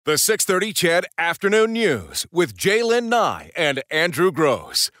The 6:30 CHED Afternoon News with Jaylen Nye and Andrew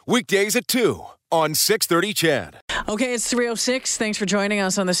Gross. Weekdays at 2 on 6:30 CHED. Okay, it's 3:06. Thanks for joining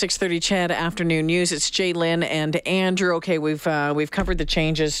us on the 6:30 CHED Afternoon News. It's Jaylen and Andrew. Okay, we've covered the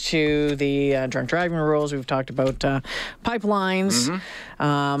changes to the drunk driving rules. We've talked about pipelines.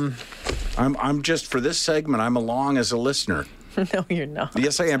 I'm just, for this segment, I'm along as a listener. No, you're not.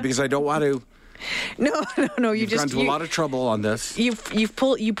 Yes, I am, because I don't want to. No. You've gone to a lot of trouble on this. You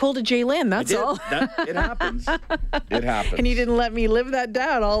pulled a Jaylen. That's all. It happens. It happens. And you didn't let me live that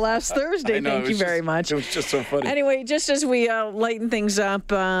down all last Thursday. I know, Thank you very much. It was just so funny. Anyway, just as we lighten things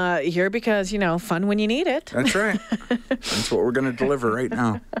up here, because, fun when you need it. That's right. That's what we're going to deliver right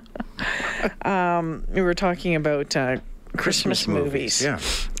now. We were talking about Christmas movies. Yeah.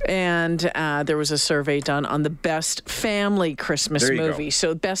 And there was a survey done on the best family Christmas movie.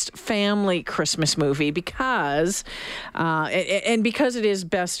 So best family Christmas movie because, and because it is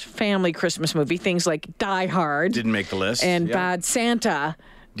best family Christmas movie, things like Die Hard Didn't make the list. and Bad Santa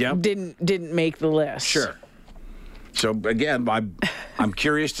didn't make the list. Sure. So again, I'm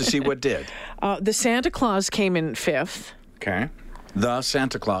curious to see what did. The Santa Claus came in fifth. Okay. The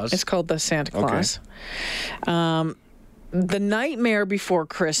Santa Claus. It's called The Santa Claus. Okay. The Nightmare Before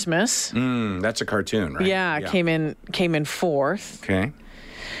Christmas. That's a cartoon, right? Yeah, came in fourth. Okay.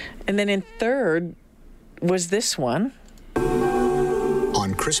 And then in third was this one.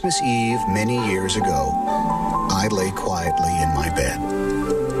 On Christmas Eve many years ago, I lay quietly in my bed.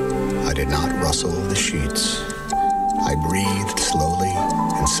 I did not rustle the sheets. I breathed slowly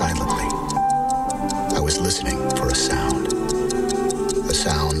and silently. I was listening for a sound. A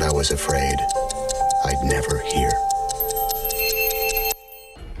sound I was afraid I'd never hear.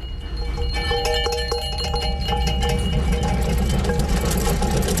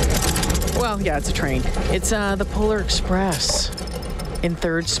 Well, yeah, it's a train. It's the Polar Express in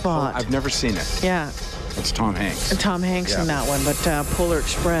third spot. I've never seen it. Yeah. It's Tom Hanks. Tom Hanks in that one, but Polar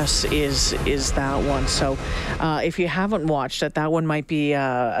Express is that one. So if you haven't watched it, that one might be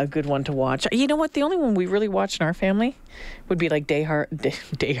a good one to watch. You know what? The only one we really watched in our family would be like Die Hard,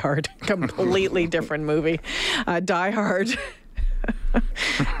 completely different movie. Die Hard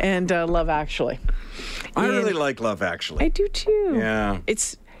and Love Actually. I really like Love Actually. I do too. Yeah.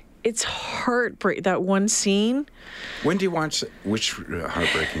 It's heartbreak. That one scene. When do you watch which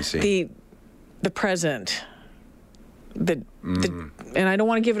heartbreaking scene? The present. And I don't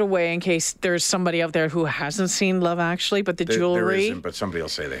want to give it away in case there's somebody out there who hasn't seen Love Actually, but jewelry. There isn't, but somebody will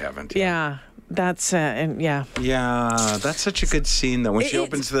say they haven't. Yeah. That's Yeah, that's such a good scene though. When she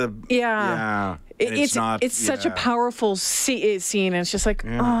opens the it's such a powerful scene, and it's just like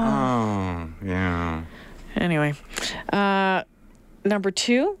Anyway, number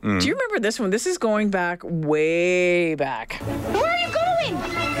two. Do you remember this one? This is going back way back. Where are you going?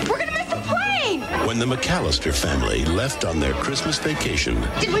 We're gonna miss the plane. When the McAllister family left on their Christmas vacation,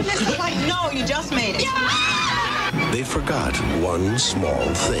 Did we miss the plane? No, you just made it. they forgot one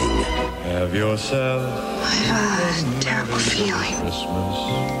small thing. Have yourself I have a terrible feeling.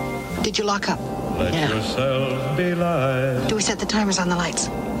 Christmas. Did you lock up? Let yourself be light. Do we set the timers on the lights?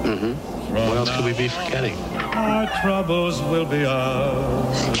 What else could we be forgetting? Our troubles will be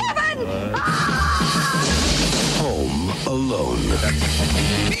ours. Kevin! Home Alone.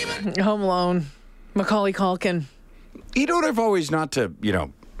 Home Alone. Macaulay Culkin. You know what I've always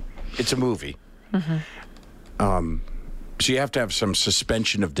it's a movie. So you have to have some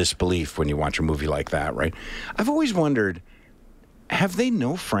suspension of disbelief when you watch a movie like that, right? I've always wondered, have they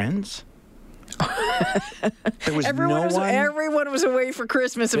no friends? There was everyone was away for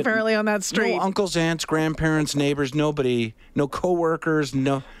Christmas apparently on that street. No uncles, aunts, grandparents, neighbors, nobody, no coworkers,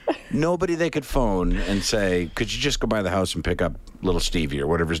 nobody they could phone and say, could you just go by the house and pick up little Stevie or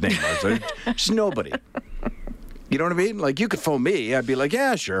whatever his name was? Just nobody. You know what I mean? Like, you could phone me. I'd be like,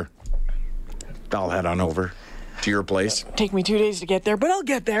 yeah, sure. I'll head on over to your place. Take me 2 days to get there, but I'll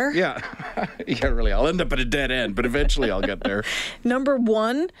get there. Yeah. Yeah, really. I'll end up at a dead end, but eventually I'll get there. Number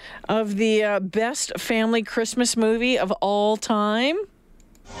one of the best family Christmas movie of all time.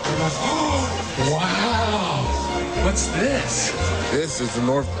 Wow. What's this? This is the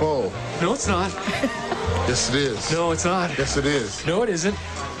North Pole. No, it's not. Yes, it is. No, it's not. Yes, it is. No, it isn't.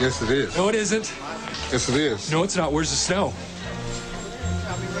 Yes, it is. No, it isn't. Yes, it is. No, it's not. Where's the snow?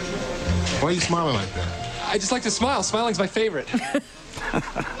 Why are you smiling like that? I just like to smile. Smiling's my favorite.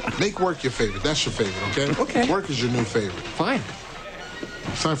 Make work your favorite. That's your favorite, okay? Okay. Work is your new favorite. Fine.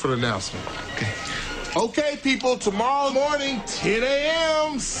 It's time for the announcement. Okay. Okay, people, tomorrow morning, 10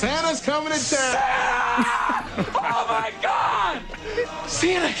 a.m., Santa's coming to town. Oh, my God!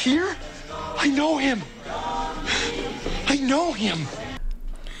 Santa here? I know him. I know him.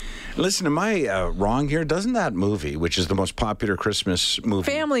 Listen, am I wrong here? Doesn't that movie, which is the most popular Christmas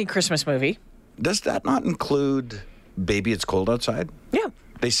movie, Family Christmas movie. does that not include Baby It's Cold Outside? Yeah.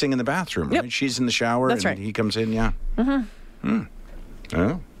 They sing in the bathroom, right? Yep. She's in the shower That's and right. he comes in, yeah. Mm-hmm.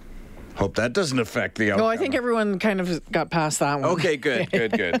 Oh. Hope that doesn't affect the outcome. No, I think everyone kind of got past that one. Okay,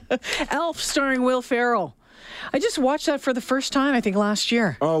 good. Elf starring Will Ferrell. I just watched that for the first time, I think, last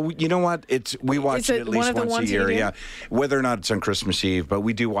year. Oh, you know what? We watch it at one least of the once a ones you year, do? yeah. Whether or not it's on Christmas Eve, but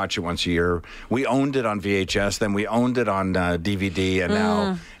we do watch it once a year. We owned it on VHS, then we owned it on DVD, and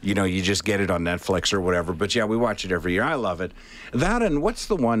now, you just get it on Netflix or whatever. But yeah, we watch it every year. I love it. That and what's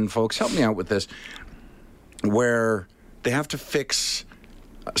the one, folks? Help me out with this, where they have to fix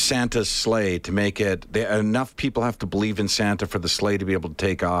Santa's sleigh to make it. Enough people have to believe in Santa for the sleigh to be able to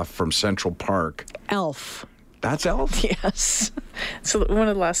take off from Central Park. Elf. That's Elf? Yes. So one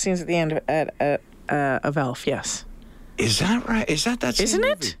of the last scenes at the end of Elf, yes. Is that right? Is that same Isn't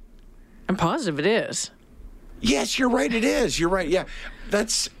movie? it? I'm positive it is. Yes, you're right. It is. You're right. Yeah.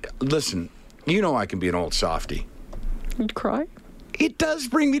 Listen, I can be an old softy. You'd cry? It does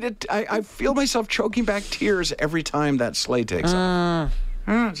bring me to, I feel myself choking back tears every time that sleigh takes off.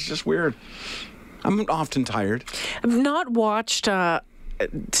 It's just weird. I'm often tired. I've not watched top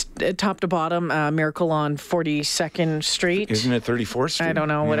to bottom Miracle on 42nd Street. Isn't it 34th Street? I don't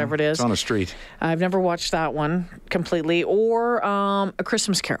know, whatever it is. It's on a street. I've never watched that one completely, or A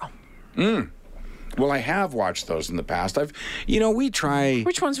Christmas Carol. Well, I have watched those in the past. We try.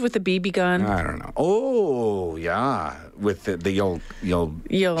 Which one's with the BB gun? I don't know. Oh, yeah. With the you'll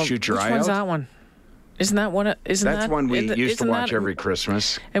shoot your eye Which one's out. that one? Isn't that one? That's one we used to watch every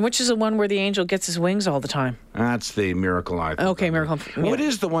Christmas. And which is the one where the angel gets his wings all the time? That's the Miracle on 34th. Okay, Miracle. Yeah. What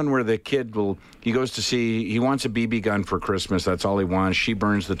is the one where the kid he goes to see, he wants a BB gun for Christmas. That's all he wants. She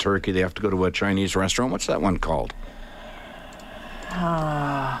burns the turkey. They have to go to a Chinese restaurant. What's that one called?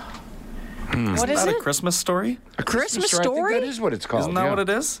 What is Is that it? a Christmas Story? A Christmas I Story? think that is what it's called. Isn't that what it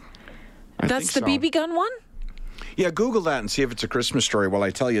is? That's the BB gun one? Yeah, Google that and see if it's a Christmas Story. Well, I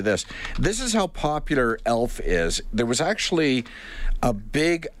tell you this. This is how popular Elf is. There was actually a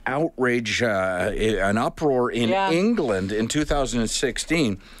big outrage, an uproar in England in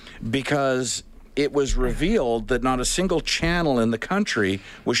 2016 because it was revealed that not a single channel in the country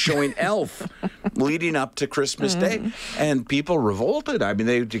was showing Elf leading up to Christmas Day. And people revolted. I mean,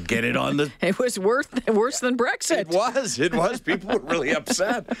 they had to get it on the... It was worse than Brexit. It was. People were really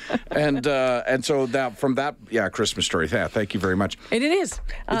upset. And so from that, Christmas Story. Yeah, thank you very much. And it is.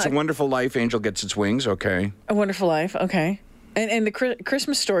 It's a Wonderful Life. Angel gets its wings. Okay. A Wonderful Life. Okay. And the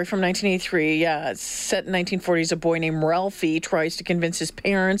Christmas Story from 1983, it's set in 1940s. A boy named Ralphie tries to convince his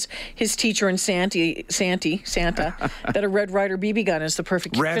parents, his teacher, and Santa, that a Red Ryder BB gun is the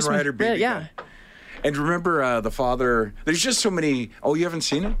perfect Red Ryder BB gun. And remember the father. There's just so many. Oh, you haven't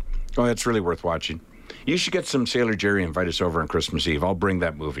seen it? Oh, it's really worth watching. You should get some Sailor Jerry and invite us over on Christmas Eve. I'll bring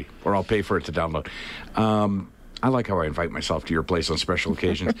that movie, or I'll pay for it to download. I like how I invite myself to your place on special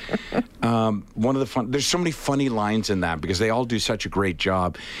occasions. One of the there's so many funny lines in that because they all do such a great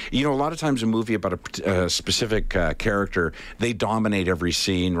job. A lot of times a movie about a specific character, they dominate every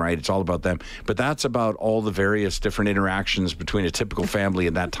scene, right? It's all about them. But that's about all the various different interactions between a typical family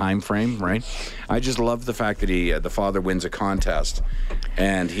in that time frame, right? I just love the fact that the father wins a contest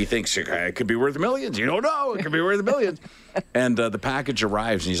and he thinks it could be worth millions. You don't know. It could be worth millions. And the package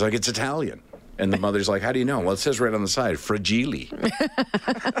arrives and he's like, it's Italian. And the mother's like, how do you know? Well, it says right on the side, Fragile.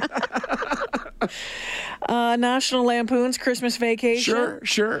 National Lampoon's Christmas Vacation.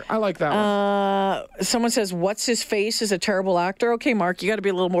 Sure. I like that one. Someone says, what's his face is a terrible actor. Okay, Mark, you got to be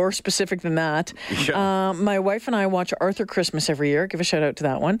a little more specific than that. Yeah. My wife and I watch Arthur Christmas every year. Give a shout out to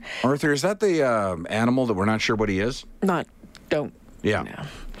that one. Arthur, is that the animal that we're not sure what he is? Don't. Yeah. No.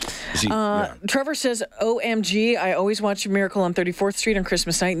 Yeah. Trevor says, OMG, I always watch Miracle on 34th Street on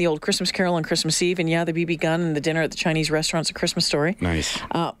Christmas night and the old Christmas Carol on Christmas Eve. And the BB gun and the dinner at the Chinese restaurant's a Christmas Story. Nice.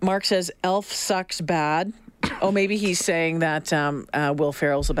 Mark says, Elf sucks bad. Oh, maybe he's saying that Will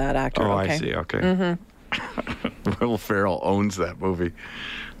Ferrell's a bad actor. Oh, okay. I see. Okay. Mm-hmm. Will Ferrell owns that movie.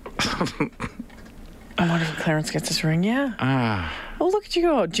 I wonder if Clarence gets his ring. Yeah. Oh, look at you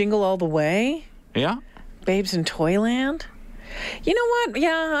go. Jingle All the Way. Yeah. Babes in Toyland. You know what?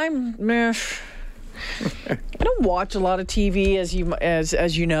 Yeah, I don't watch a lot of TV, as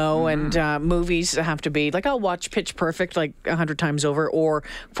you know, and movies have to be like I'll watch Pitch Perfect like 100 times over, or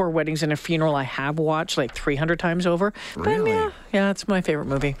Four Weddings and a Funeral I have watched like 300 times over. Really? But yeah, it's my favorite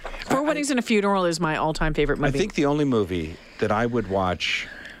movie. Four Weddings and a Funeral is my all-time favorite movie. I think the only movie that I would watch,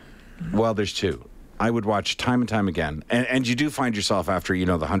 well, there's two. I would watch time and time again, and you do find yourself after the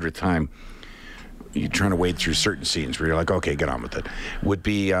 100th time you're trying to wade through certain scenes where you're like, okay, get on with it, would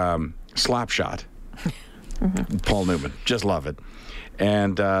be Slapshot. Paul Newman. Just love it.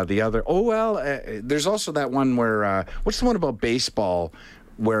 And the other, there's also that one where, what's the one about baseball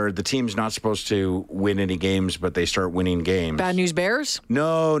where the team's not supposed to win any games, but they start winning games? Bad News Bears?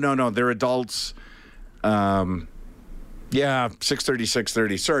 No. They're adults.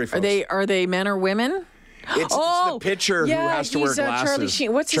 6:30. Sorry, folks. Are they men or women? It's the pitcher who has to wear glasses. Charlie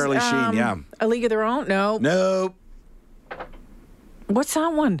Sheen. What's Charlie Sheen, yeah. A League of Their Own? No. Nope. What's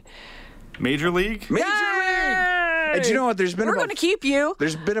that one? Major League? Major League! And you know what? We're going to keep you.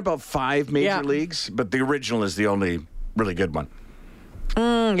 There's been about 5 major leagues, but the original is the only really good one.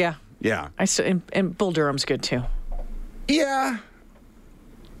 Yeah. Yeah. And Bull Durham's good, too. Yeah.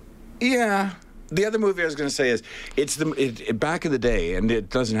 The other movie I was going to say is, back in the day, and it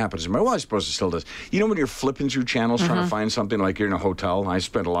doesn't happen as much. Well, I suppose it still does. You know when you're flipping through channels trying to find something, like you're in a hotel? I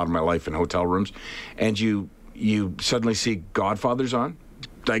spent a lot of my life in hotel rooms, and you suddenly see Godfather's on.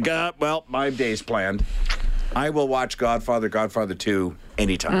 Like, my day's planned. I will watch Godfather 2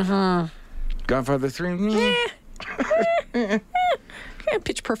 anytime. Godfather 3?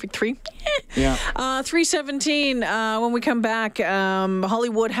 Pitch Perfect 3. Yeah. 3:17. When we come back,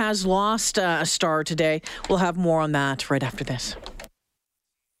 Hollywood has lost a star today. We'll have more on that right after this.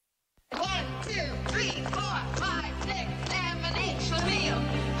 1, 2, 3, 4, 5, 6, 7, 8. Schlemiel,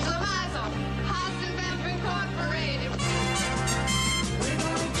 Schlemazel, Hasenbeck Incorporated. We're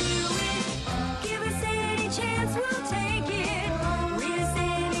gonna do it. Give us any chance, we'll take it. Read us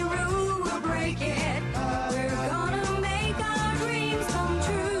any rule, we'll break it. We're gonna make our dreams come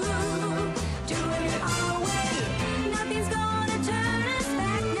true. Doing it our way. Nothing's gonna turn us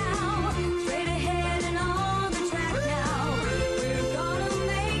back now. Straight ahead and on the track now. We're gonna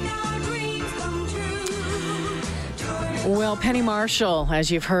make our dreams come true. Well, Penny Marshall, as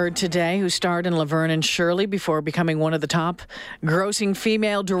you've heard today, who starred in Laverne and Shirley before becoming one of the top grossing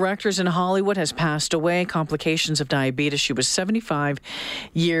female directors in Hollywood, has passed away. Complications of diabetes. She was 75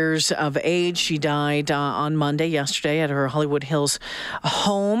 years of age. She died on Monday, yesterday, at her Hollywood Hills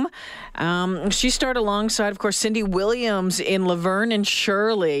home. She starred alongside, of course, Cindy Williams in Laverne and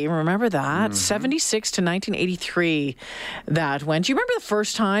Shirley. Remember that? 76 to 1983 that went. Do you remember the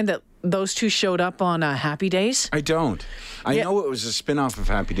first time that those two showed up on Happy Days? I don't. I know it was a spin-off of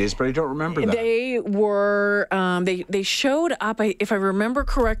Happy Days, but I don't remember that. They were, they showed up, if I remember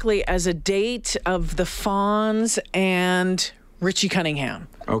correctly, as a date of the Fonz and Richie Cunningham.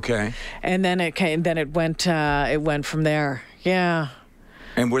 Okay. And then it went from there. Yeah.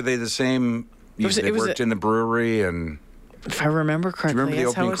 And were they the same? They worked in the brewery, and if I remember correctly, do you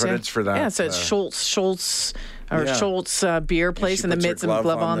remember the opening credits for that? Yeah, it says Schultz beer place in the midst of a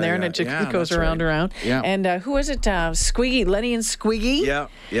glove on there, and it just goes around. Yeah. And who is it? Squiggy, Lenny and Squiggy.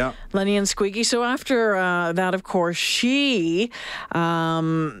 Yeah. Lenny and Squiggy. So after that, of course, Penny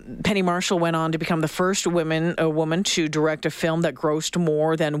Marshall went on to become the first woman to direct a film that grossed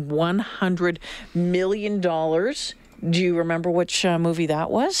more than $100 million. Do you remember which movie that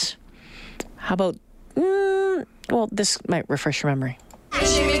was? How about, well, this might refresh your memory.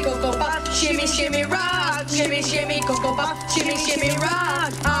 Shimmy, cocoa pop, shimmy, shimmy, rock. Shimmy, shimmy, cocoa pop, shimmy, shimmy,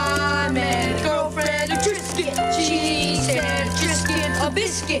 rock. I met a girlfriend, a Triscuit. She said a Triscuit, a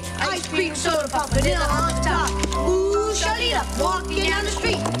biscuit. Ice cream, soda pop, vanilla on top. Ooh, shut it up, walking down the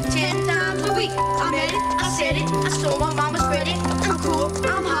street 10 times a week. I met it, I said it, I stole my mama's credit. I'm cool,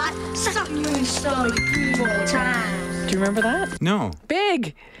 I'm hot, sucking you in the stomach 3 more times. Do you remember that? No.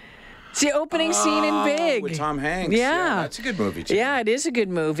 Big. It's the opening scene in Big. With Tom Hanks. Yeah. That's a good movie, too. Yeah, it is a good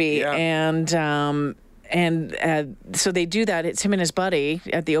movie. Yeah. And so they do that. It's him and his buddy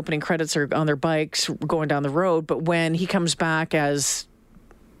at the opening credits are on their bikes going down the road. But when he comes back as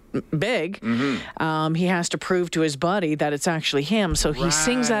Big, he has to prove to his buddy that it's actually him. So he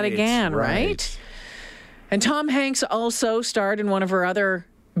sings that again, right? And Tom Hanks also starred in one of her other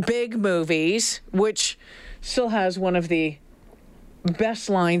big movies, which still has one of the best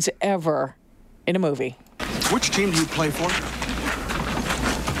lines ever in a movie. Which team do you play for?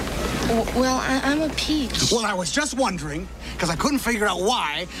 Well, I'm a peach. Well, I was just wondering, because I couldn't figure out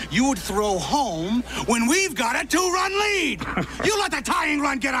why you would throw home when we've got a 2-run lead. You let the tying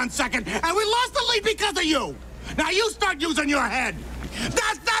run get on second, and we lost the lead because of you. Now you start using your head.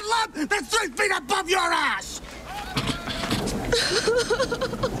 That's that lump that's 3 feet above your ass.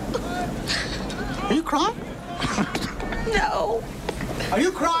 Are you crying? No. Are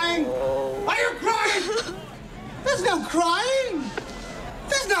you crying? Are you crying? There's no crying.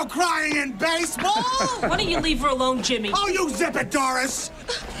 There's no crying in baseball. Why don't you leave her alone, Jimmy? Oh, you zip it, Doris.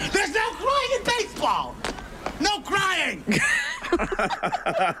 There's no crying in baseball. No crying.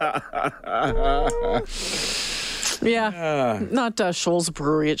 Yeah, not Scholl's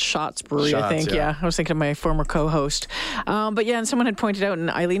Brewery, it's Shots Brewery, I think. Yeah, I was thinking of my former co-host. But yeah, and someone had pointed out, and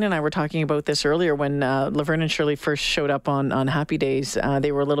Eileen and I were talking about this earlier when Laverne and Shirley first showed up on Happy Days.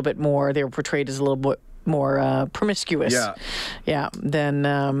 They were a little bit more, they were portrayed as a little bit more promiscuous. Yeah,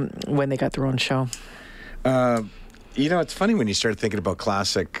 than when they got their own show. You know, it's funny when you start thinking about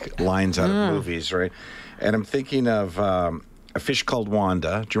classic lines out of movies, right? And I'm thinking of A Fish Called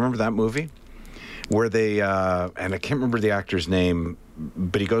Wanda. Do you remember that movie? Where they, and I can't remember the actor's name,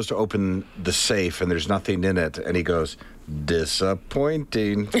 but he goes to open the safe and there's nothing in it. And he goes,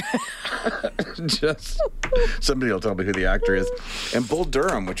 disappointing. Just, somebody will tell me who the actor is. And Bull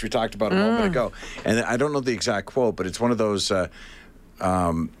Durham, which we talked about a moment ago. And I don't know the exact quote, but it's one of those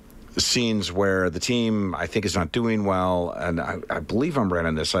scenes where the team, I think, is not doing well. And I believe I'm right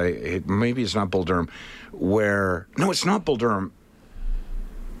on this. Maybe it's not Bull Durham. No, it's not Bull Durham.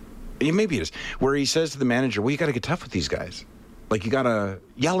 Maybe it is. Where he says to the manager, well, you got to get tough with these guys. Like, you got to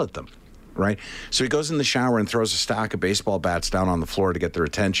yell at them, right? So he goes in the shower and throws a stack of baseball bats down on the floor to get their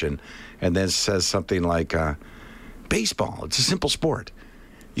attention, and then says something like, baseball, it's a simple sport.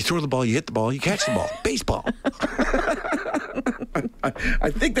 You throw the ball, you hit the ball, you catch the ball. Baseball. I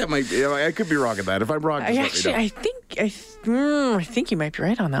think that might be, I could be wrong on that. If I'm wrong, just let me know. I think you might be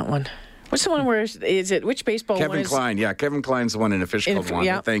right on that one. What's the one where is it? Which baseball one is? Kevin Kline. Yeah, Kevin Kline's the one in A Fish Called Wanda.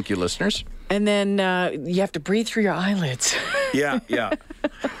 Yeah. Thank you, listeners. And then you have to breathe through your eyelids. Yeah. Yeah,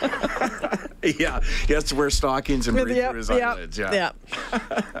 he has to wear stockings and breathe through his eyelids. Yeah.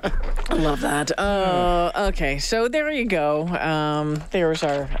 I love that. Okay, so there you go. There's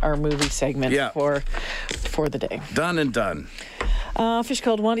our movie segment for the day. Done and done. Fish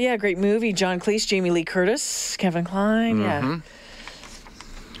Called Wanda. Yeah, great movie. John Cleese, Jamie Lee Curtis, Kevin Kline. Yeah.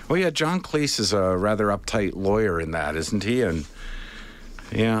 Well, yeah, John Cleese is a rather uptight lawyer in that, isn't he? And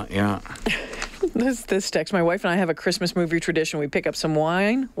yeah. This text. My wife and I have a Christmas movie tradition. We pick up some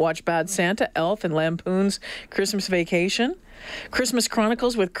wine, watch Bad Santa, Elf, and Lampoon's Christmas Vacation. Christmas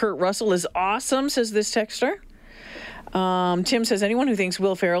Chronicles with Kurt Russell is awesome, says this texter. Tim says, anyone who thinks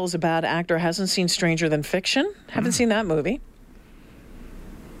Will Ferrell is a bad actor hasn't seen Stranger Than Fiction. Haven't seen that movie.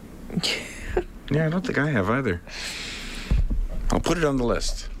 Yeah, I don't think I have either. I'll put it on the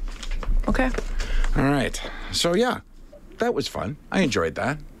list. Okay. All right. So, yeah, that was fun. I enjoyed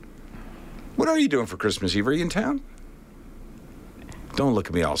that. What are you doing for Christmas Eve? Are you in town? Don't look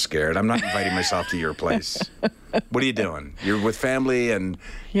at me all scared. I'm not inviting myself to your place. What are you doing? You're with family and...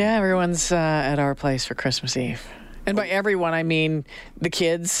 Yeah, everyone's at our place for Christmas Eve. And by everyone, I mean the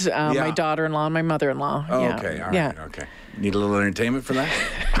kids, my daughter-in-law, and my mother-in-law. Oh, yeah. Okay, all right, okay. Need a little entertainment for that?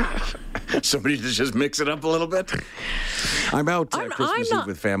 Somebody to just mix it up a little bit? I'm out Christmas Eve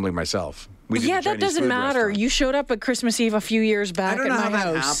with family myself. That doesn't matter. You showed up at Christmas Eve a few years back at my house. I don't know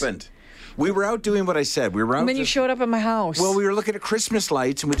how that happened. We were out doing what I said. We were out. And then you showed up at my house. Well, we were looking at Christmas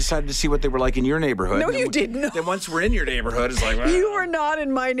lights, and we decided to see what they were like in your neighborhood. No, you didn't. Then once we're in your neighborhood, it's like... Well, you were not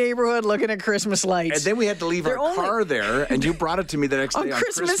in my neighborhood looking at Christmas lights. And then we had to leave our car there, and you brought it to me the next day on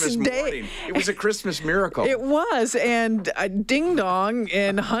Christmas morning. It was a Christmas miracle. It was, and Ding Dong,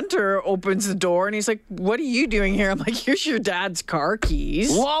 and Hunter opens the door, and he's like, what are you doing here? I'm like, here's your dad's car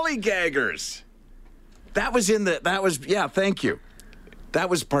keys. Lollygaggers. Thank you. That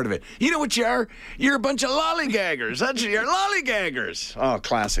was part of it. You know what you are? You're a bunch of lollygaggers. You're lollygaggers. Oh,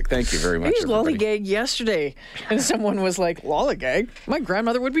 classic. Thank you very much, I was lollygagged yesterday, and someone was like, lollygag? My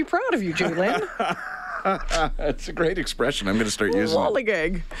grandmother would be proud of you, Jalen. That's a great expression. I'm going to start using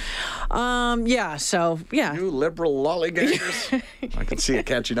lollygag. Yeah. You liberal lollygaggers. I can see it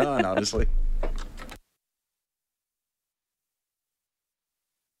catching on, honestly.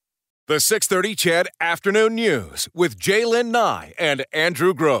 The 6:30 CHED Afternoon News with Jaylen Nye and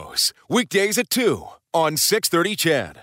Andrew Gross. Weekdays at 2 on 6:30 CHED.